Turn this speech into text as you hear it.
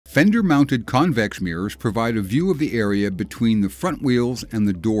Fender-mounted convex mirrors provide a view of the area between the front wheels and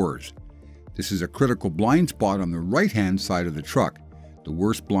the doors. This is a critical blind spot on the right-hand side of the truck. The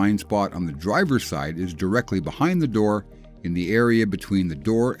worst blind spot on the driver's side is directly behind the door in the area between the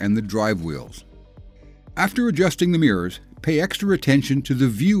door and the drive wheels. After adjusting the mirrors, pay extra attention to the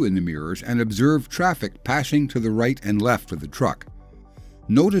view in the mirrors and observe traffic passing to the right and left of the truck.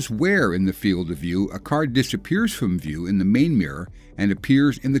 Notice where in the field of view a car disappears from view in the main mirror and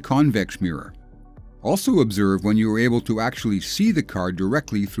appears in the convex mirror. Also observe when you are able to actually see the car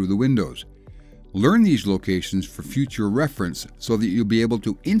directly through the windows. Learn these locations for future reference so that you'll be able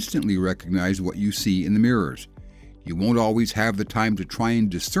to instantly recognize what you see in the mirrors. You won't always have the time to try and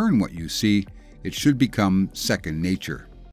discern what you see. It should become second nature.